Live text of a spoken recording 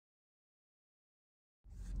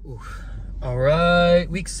Oof. All right,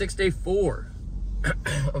 week 6, day 4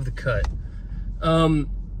 of the cut.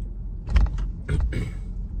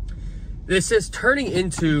 This is turning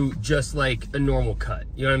into just like a normal cut.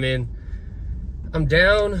 You know what I mean? I'm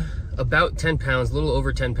down about 10 pounds, a little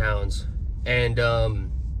over 10 pounds. And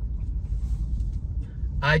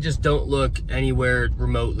I just don't look anywhere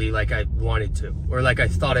remotely like I wanted to, or like I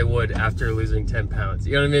thought I would after losing 10 pounds.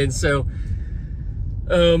 You know what I mean? So,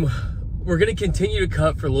 we're gonna continue to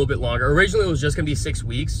cut for a little bit longer. Originally, it was just gonna be 6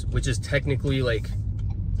 weeks, which is technically like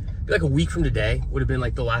a week from today would have been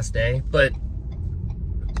like the last day, but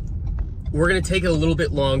we're gonna take it a little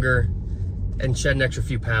bit longer and shed an extra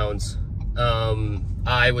few pounds.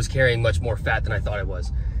 I was carrying much more fat than I thought I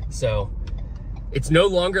was. So it's no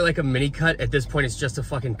longer like a mini cut. At this point, it's just a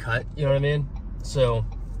fucking cut. You know what I mean? So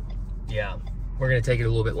yeah, we're gonna take it a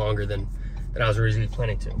little bit longer than I was originally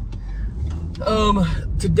planning to.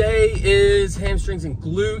 Today is hamstrings and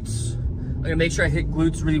glutes. I'm gonna make sure I hit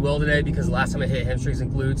glutes really well today, because the last time I hit hamstrings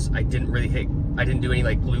and glutes, I didn't do any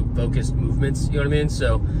like glute focused movements, you know what I mean?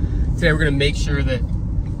 So today we're gonna make sure that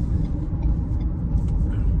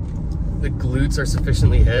the glutes are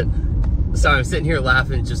sufficiently hit. Sorry, I'm sitting here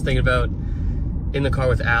laughing, just thinking about in the car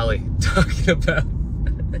with Allie, talking about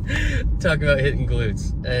hitting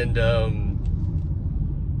glutes. And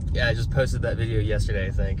yeah, I just posted that video yesterday,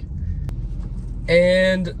 I think.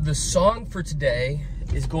 And the song for today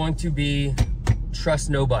is going to be Trust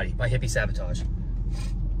Nobody by HIPPIE SABOTAGE.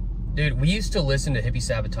 Dude, we used to listen to HIPPIE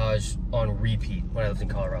SABOTAGE on repeat when I lived in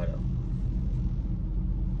Colorado.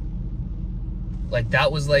 Like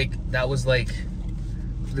that was like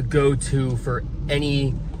the go-to for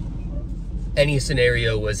any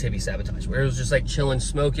scenario was HIPPIE SABOTAGE, where it was just like chilling,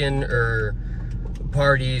 smoking, or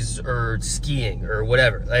parties, or skiing, or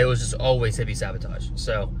whatever. Like, it was just always HIPPIE SABOTAGE.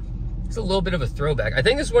 So it's a little bit of a throwback. I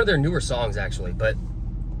think this is one of their newer songs, actually, but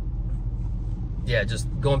yeah, just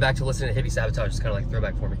going back to listening to HIPPIE SABOTAGE is kind of like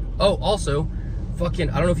throwback for me. Oh, also, fucking,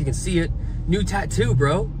 I don't know if you can see it, new tattoo,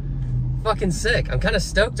 bro. Fucking sick. I'm kind of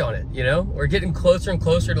stoked on it, you know? We're getting closer and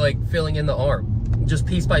closer to like filling in the arm. Just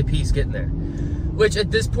piece by piece getting there. Which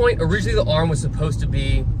at this point, originally the arm was supposed to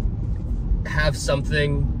have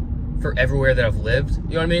something for everywhere that I've lived.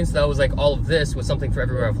 You know what I mean? So that was like all of this was something for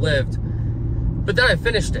everywhere I've lived. But then I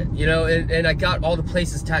finished it, you know, and I got all the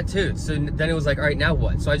places tattooed. So then it was like, all right, now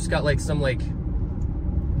what? So I just got like some like,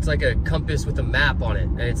 it's like a compass with a map on it.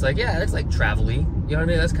 And it's like, yeah, that's like travel-y. You know what I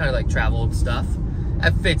mean? That's kind of like travel stuff.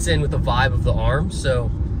 That fits in with the vibe of the arm. So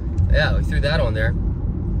yeah, we threw that on there.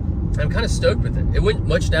 I'm kind of stoked with it. It went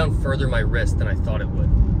much down further my wrist than I thought it would.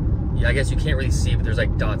 Yeah, I guess you can't really see, but there's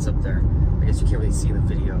like dots up there. I guess you can't really see in the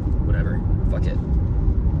video, whatever, fuck it.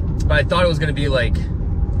 But I thought it was gonna be like,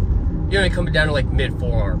 you know, coming down to like mid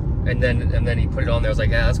forearm, and then he put it on there. I was like,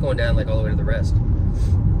 yeah, that's going down like all the way to the wrist.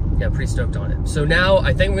 Yeah, I'm pretty stoked on it. So now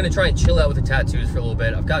I think I'm gonna try and chill out with the tattoos for a little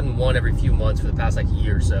bit. I've gotten one every few months for the past like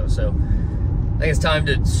year or so. So I think it's time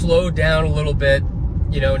to slow down a little bit,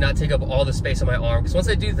 you know, not take up all the space on my arm. Because once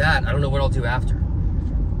I do that, I don't know what I'll do after.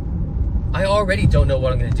 I already don't know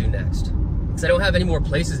what I'm gonna do next, because I don't have any more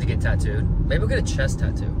places to get tattooed. Maybe I'll get a chest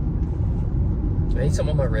tattoo. I need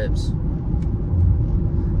something on my ribs.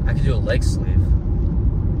 I could do a leg sleeve.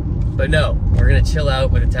 But no, we're gonna chill out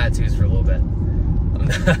with the tattoos for a little bit.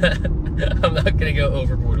 I'm not gonna go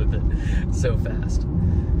overboard with it so fast.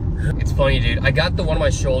 It's funny, dude. I got the one on my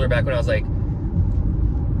shoulder back when I was like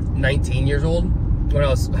 19 years old. When I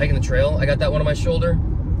was hiking the trail, I got that one on my shoulder.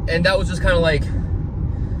 And that was just kind of like,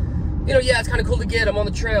 you know, yeah, it's kind of cool to get. I'm on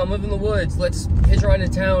the trail, I'm living in the woods. Let's hitch a ride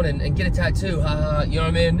into town and get a tattoo. You know what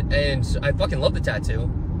I mean? And I fucking love the tattoo.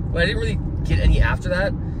 But I didn't really get any after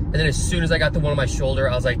that. And then as soon as I got the one on my shoulder,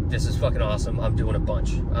 I was like, this is fucking awesome. I'm doing a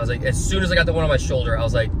bunch. I was like, as soon as I got the one on my shoulder, I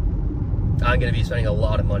was like, I'm gonna be spending a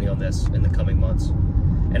lot of money on this in the coming months.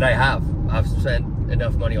 And I have. I've spent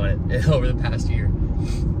enough money on it over the past year.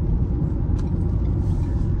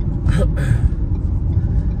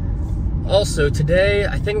 Also, today,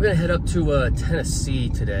 I think I'm gonna head up to Tennessee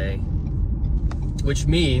today, which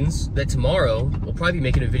means that tomorrow, we'll probably be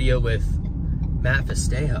making a video with Matt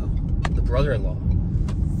Festejo, the brother-in-law.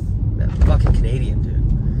 That fucking Canadian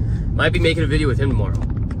dude. Might be making a video with him tomorrow.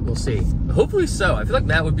 We'll see. Hopefully so. I feel like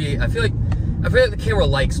Matt would be, I feel like the camera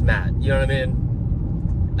likes Matt, you know what I mean?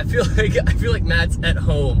 I feel like Matt's at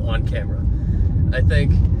home on camera. I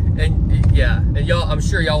think, and yeah, and y'all, I'm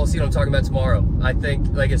sure y'all will see what I'm talking about tomorrow. I think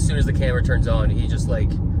like as soon as the camera turns on, he just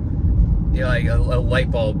like, you know, like a light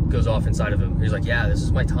bulb goes off inside of him. He's like, yeah, this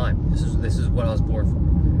is my time. This is what I was born for.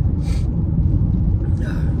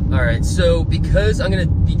 All right, so because I'm gonna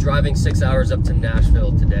be driving 6 hours up to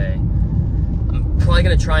Nashville today, I'm probably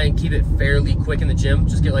gonna try and keep it fairly quick in the gym.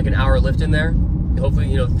 Just get like an hour lift in there. Hopefully,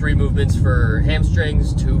 you know, 3 movements for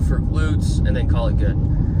hamstrings, 2 for glutes, and then call it good.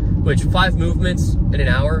 Which 5 movements in an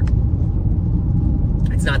hour,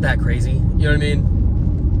 it's not that crazy. You know what I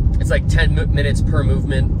mean? It's like 10 minutes per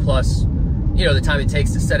movement plus, you know, the time it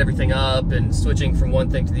takes to set everything up, and switching from one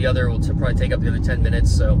thing to the other will probably take up the other 10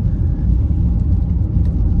 minutes. So,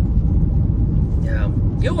 yeah.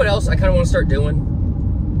 You know what else I kind of want to start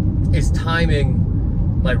doing? Is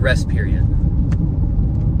timing my rest period.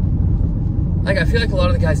 Like, I feel like a lot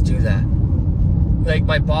of the guys do that. Like,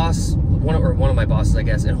 my boss, one of my bosses, I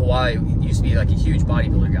guess, in Hawaii, used to be like a huge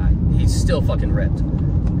bodybuilder guy. He's still fucking ripped.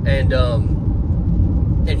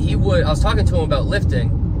 And he would, I was talking to him about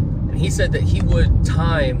lifting, and he said that he would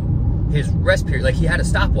time his rest period. Like, he had a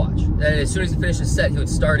stopwatch. And as soon as he finished his set, he would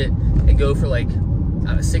start it and go for like,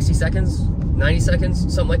 60 seconds, 90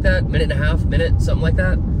 seconds, something like that, minute and a half, minute, something like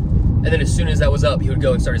that. And then as soon as that was up, he would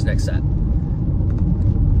go and start his next set.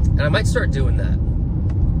 And I might start doing that.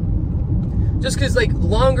 Just cause like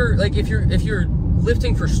longer, like if you're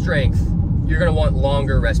lifting for strength, you're gonna want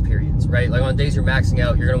longer rest periods, right? Like on days you're maxing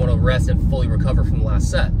out, you're gonna wanna rest and fully recover from the last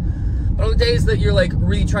set. But on the days that you're like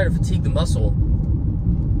really trying to fatigue the muscle,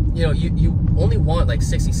 you know, you only want like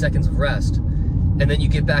 60 seconds of rest, and then you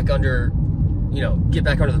get back under, you know, get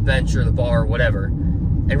back under the bench or the bar or whatever,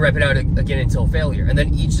 and rep it out again until failure. And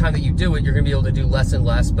then each time that you do it, you're gonna be able to do less and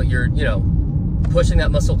less, but you're, you know, pushing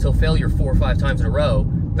that muscle till failure 4 or 5 times in a row,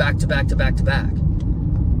 back to back to back to back.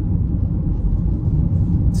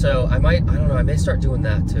 So I don't know, I may start doing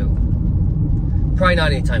that too. Probably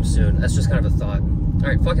not anytime soon. That's just kind of a thought. All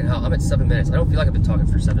right, fucking hell, I'm at 7 minutes. I don't feel like I've been talking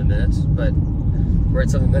for 7 minutes, but we're at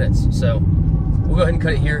 7 minutes. So we'll go ahead and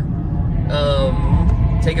cut it here.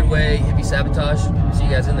 Take it away, hippie sabotage. See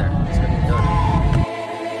you guys in there. It's gonna be done.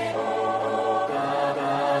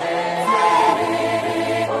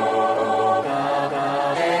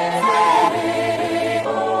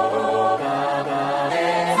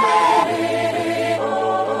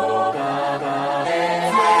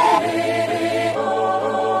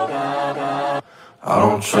 I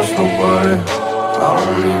don't trust nobody, I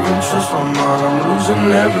don't even trust my mind. I'm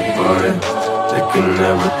losing everybody, they can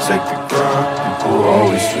never take the grind. People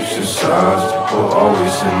always switching sides, people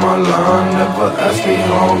always in my line. Never ask me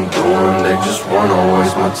how I'm doing, they just wanna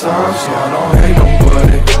waste my time. See, I don't hate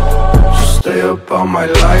nobody, just stay up on my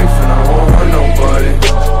life, and I won't hurt nobody.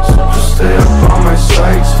 So just stay up on my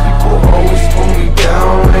sights. People always pull me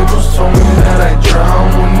down, labels told me that I drown.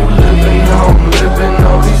 When you living how I'm living,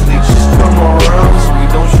 all these leeches come around. So we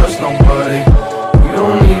don't trust nobody, we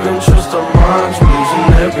don't even trust our minds. We're losing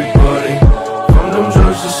everybody, from them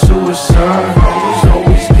drugs to suicide. I was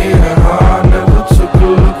always getting high, never took a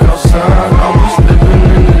look outside. I was living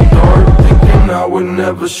in the dark, thinking I would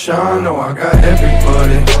never shine. No, I got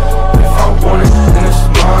everybody, if I want it, then it's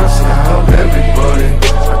mine. See, I help everybody,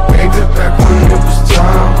 I gave it back when it was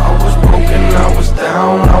time. I was broken, I was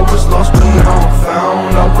down, I was lost, but now I'm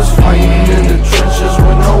found. I was fighting in the trenches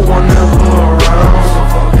with no one ever around. So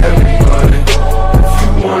fuck everybody, if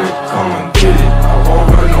you want it, come and get it. I won't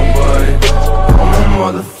hurt nobody, I'm a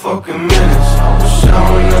motherfucking menace. I was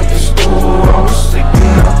showering at the school, I was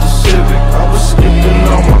sleeping out the Civic. I was skipping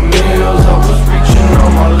all my meals, I was reaching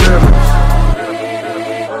all my limits.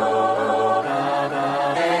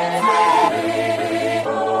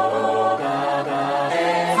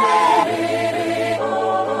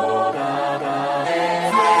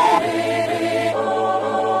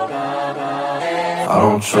 I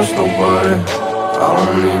don't trust nobody, I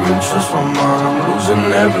don't even trust my mind. I'm losing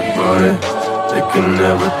everybody, they can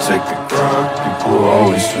never take the grind. People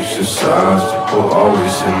always switching sides, people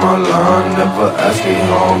always in my line. Never ask me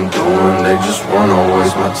how I'm doing, they just wanna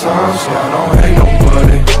waste my time. See, I don't hate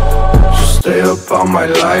nobody, just stay up on my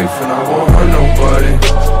life, and I won't hurt nobody.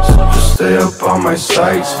 So just stay up on my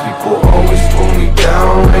sights. People always pull me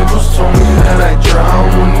down, labels told me that I drown.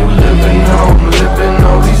 When you living how I'm living,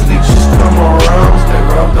 all these leeches come around. They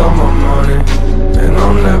robbed all my money, and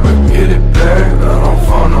I'll never get it back. I don't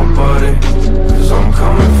fall nobody, cause I'm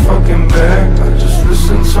coming fucking back. I just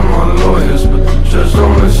listen to my lawyers, but the judge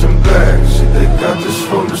don't listen back. See, they got this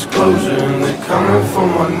full disclosure, and they coming for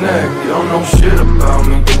my neck. They don't know shit about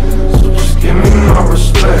me, so just give me my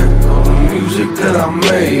respect. All the music that I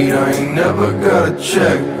made, I ain't never got a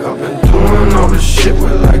check. I've been doing all this shit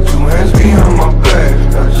with like 2 hands behind my back.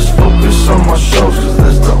 I just focus on my shows, cause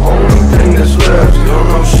that's the only thing that's left. You don't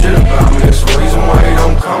know shit about me, that's the reason why you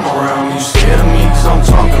don't come around me. You scared of me cause I'm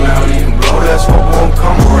talking loud. You can blow that smoke, won't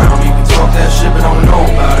come around me. You can talk that shit but don't know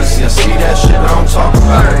about it. See, I see that shit but I don't talk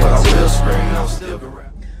about it. But I will scream and I'll still be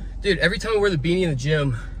rapping. Dude, every time I wear the beanie in the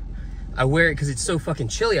gym, I wear it because it's so fucking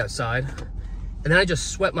chilly outside, and then I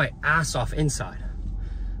just sweat my ass off inside.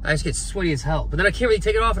 I just get sweaty as hell. But then I can't really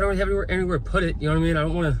take it off. I don't really have anywhere to put it. You know what I mean? I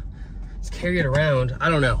don't want to just carry it around. I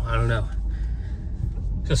don't know.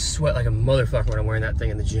 Just sweat like a motherfucker when I'm wearing that thing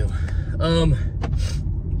in the gym.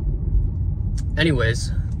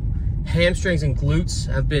 Anyways, hamstrings and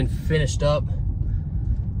glutes have been finished up.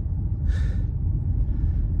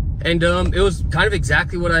 And it was kind of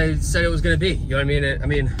exactly what I said it was going to be. You know what I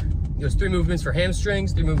mean? It was 3 movements for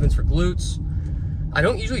hamstrings, 3 movements for glutes. I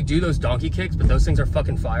don't usually do those donkey kicks, but those things are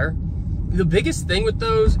fucking fire. The biggest thing with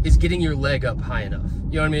those is getting your leg up high enough.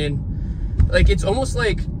 You know what I mean? Like, it's almost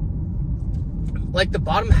like the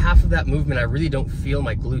bottom half of that movement, I really don't feel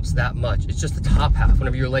my glutes that much. It's just the top half,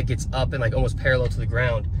 whenever your leg gets up and like almost parallel to the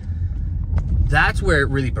ground. That's where it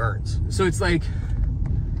really burns. So it's like,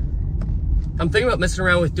 I'm thinking about messing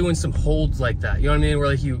around with doing some holds like that. You know what I mean? Where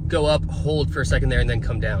like you go up, hold for a second there, and then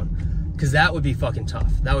come down. Because that would be fucking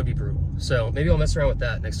tough. That would be brutal. So maybe I'll mess around with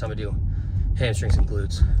that next time I do hamstrings and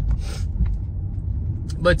glutes.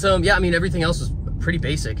 But yeah, I mean, everything else is pretty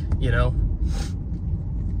basic, you know?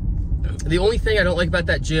 The only thing I don't like about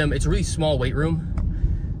that gym, it's a really small weight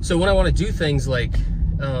room. So when I want to do things like,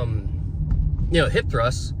 you know, hip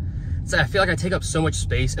thrusts, it's like I feel like I take up so much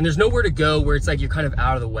space, and there's nowhere to go where it's like you're kind of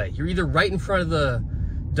out of the way. You're either right in front of the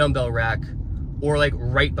dumbbell rack or like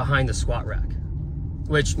right behind the squat rack,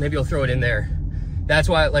 which maybe I'll throw it in there. That's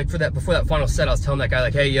why, like, before that final set, I was telling that guy,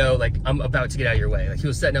 like, hey, yo, like, I'm about to get out of your way. Like, he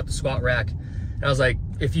was setting up the squat rack, and I was like,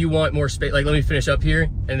 if you want more space, like, let me finish up here,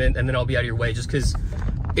 and then I'll be out of your way, just because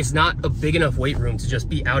it's not a big enough weight room to just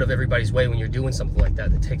be out of everybody's way when you're doing something like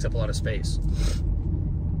that takes up a lot of space.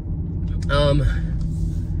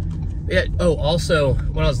 Yeah, oh, also,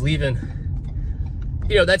 when I was leaving,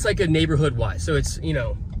 you know, that's like a neighborhood-wise, so it's, you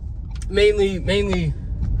know, mainly,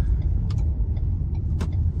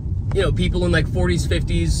 you know, people in like 40s,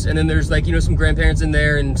 50s, and then there's like, you know, some grandparents in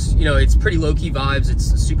there, and, you know, it's pretty low-key vibes.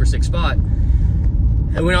 It's a super sick spot.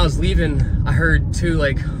 And when I was leaving, I heard 2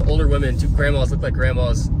 like older women, 2 grandmas, looked like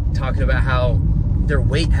grandmas, talking about how their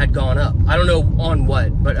weight had gone up. I don't know on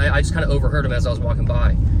what, but I just kind of overheard them as I was walking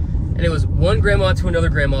by. And it was one grandma to another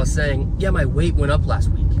grandma saying, yeah, my weight went up last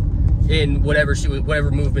week in whatever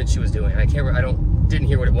movement she was doing. I didn't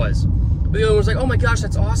hear what it was. But the other one was like, oh my gosh,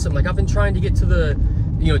 that's awesome. Like, I've been trying to get to the,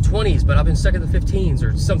 you know, 20s, but I've been stuck at the 15s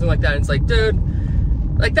or something like that. And it's like, dude,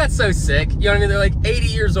 like, that's so sick. You know what I mean? They're like 80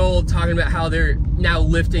 years old talking about how they're now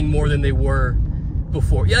lifting more than they were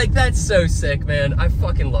before. Yeah, like, that's so sick, man. I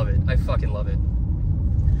fucking love it. I fucking love it.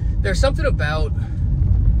 There's something about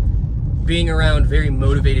being around very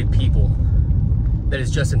motivated people that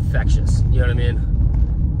is just infectious. You know what I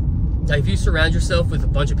mean? Like, if you surround yourself with a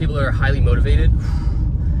bunch of people that are highly motivated,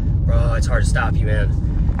 bro, it's hard to stop you, man.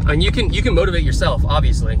 I mean, you can motivate yourself,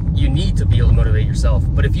 obviously. You need to be able to motivate yourself.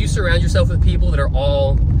 But if you surround yourself with people that are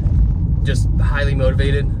all just highly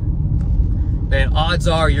motivated, man, odds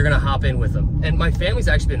are you're gonna hop in with them. And my family's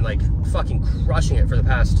actually been like fucking crushing it for the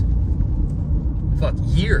past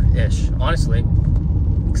year-ish, honestly.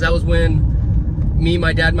 Because that was when me,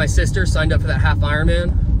 my dad, and my sister signed up for that half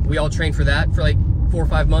Ironman. We all trained for that for like 4 or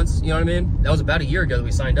 5 months, you know what I mean? That was about a year ago that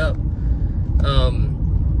we signed up.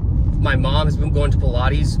 My mom has been going to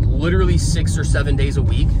Pilates literally 6 or 7 days a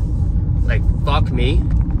week. Like, fuck me.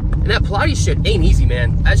 And that Pilates shit ain't easy,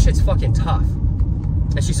 man. That shit's fucking tough.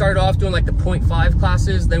 And she started off doing like the 0.5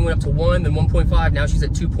 classes, then went up to 1, then 1.5. Now she's at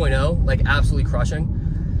 2.0, like absolutely crushing.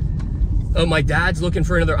 My dad's looking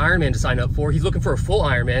for another Ironman to sign up for. He's looking for a full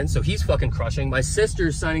Ironman, so he's fucking crushing. My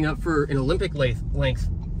sister's signing up for an Olympic length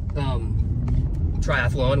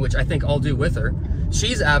triathlon, which I think I'll do with her.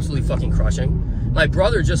 She's absolutely fucking crushing. My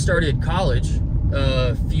brother just started college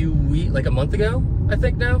like a month ago, I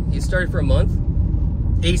think now. He started for a month.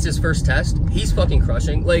 Aced his first test. He's fucking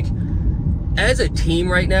crushing. Like, as a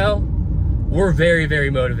team right now, we're very, very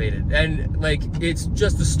motivated. And like, it's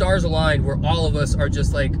just the stars aligned where all of us are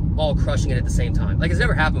just like all crushing it at the same time. Like, it's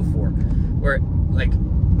never happened before, where like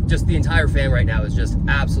just the entire fam right now is just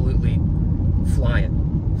absolutely flying.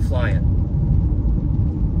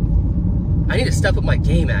 I need to step up my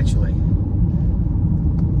game, actually.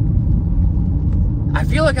 I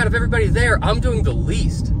feel like out of everybody there, I'm doing the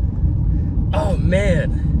least. Oh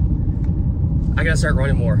man. I gotta start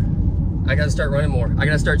running more. I gotta start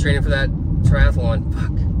training for that triathlon.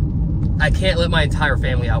 Fuck. I can't let my entire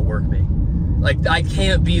family outwork me. Like, I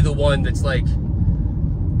can't be the one that's like,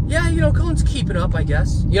 yeah, you know, Colin's keeping up, I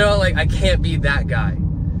guess. You know, like, I can't be that guy.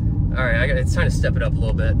 All right, it's time to step it up a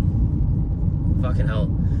little bit. Fucking hell.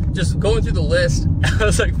 Just going through the list, I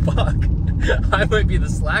was like, fuck. I might be the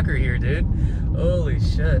slacker here, dude. Holy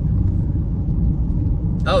shit.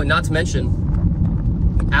 Oh, and not to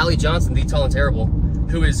mention Allie Johnson, the Tall and Terrible,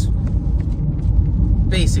 who is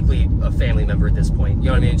basically a family member at this point. You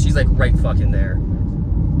know what I mean? She's like right fucking there.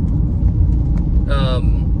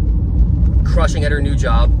 Crushing at her new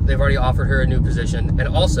job. They've already offered her a new position, and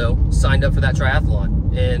also signed up for that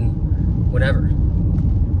triathlon in whatever.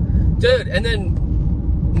 Dude, and then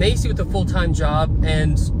Macy with a full-time job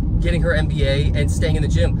and getting her MBA and staying in the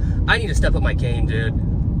gym. I need to step up my game, dude.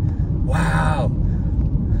 Wow.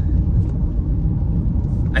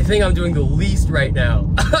 I think I'm doing the least right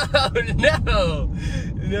now. Oh, no.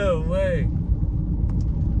 No way.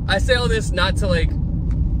 I say all this not to like,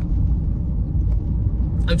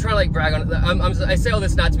 I'm trying to like brag on it. I say all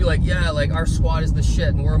this not to be like, yeah, like our squad is the shit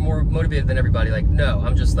and we're more motivated than everybody. Like, no,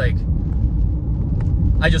 I'm just like,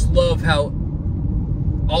 I just love how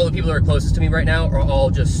all the people that are closest to me right now are all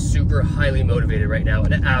just super highly motivated right now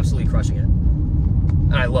and absolutely crushing it.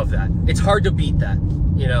 And I love that. It's hard to beat that,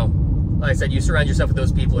 you know? Like I said, you surround yourself with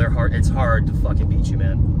those people, it's hard to fucking beat you,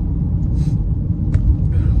 man.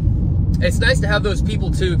 It's nice to have those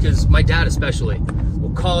people too, because my dad especially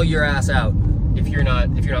will call your ass out if you're not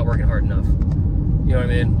working hard enough. You know what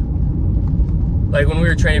I mean? Like when we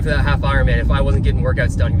were training for that half Ironman, if I wasn't getting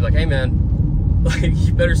workouts done, he'd be like, hey man, like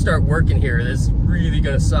you better start working here. This is really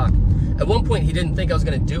gonna suck. At one point he didn't think I was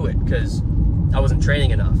gonna do it because I wasn't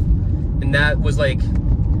training enough. And that was like,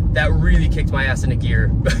 that really kicked my ass into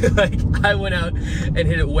gear. Like I went out and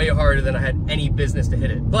hit it way harder than I had any business to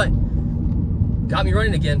hit it. But got me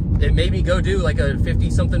running again. It made me go do like a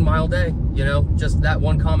 50-something mile day, you know, just that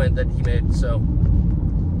one comment that he made. So,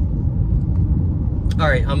 all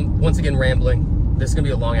right, I'm once again rambling. This is gonna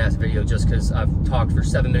be a long ass video just because I've talked for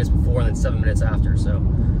 7 minutes before and then 7 minutes after. So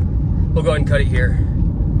we'll go ahead and cut it here.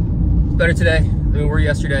 Better today than we were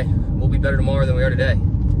yesterday. We'll be better tomorrow than we are today.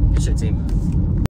 Good shit, team.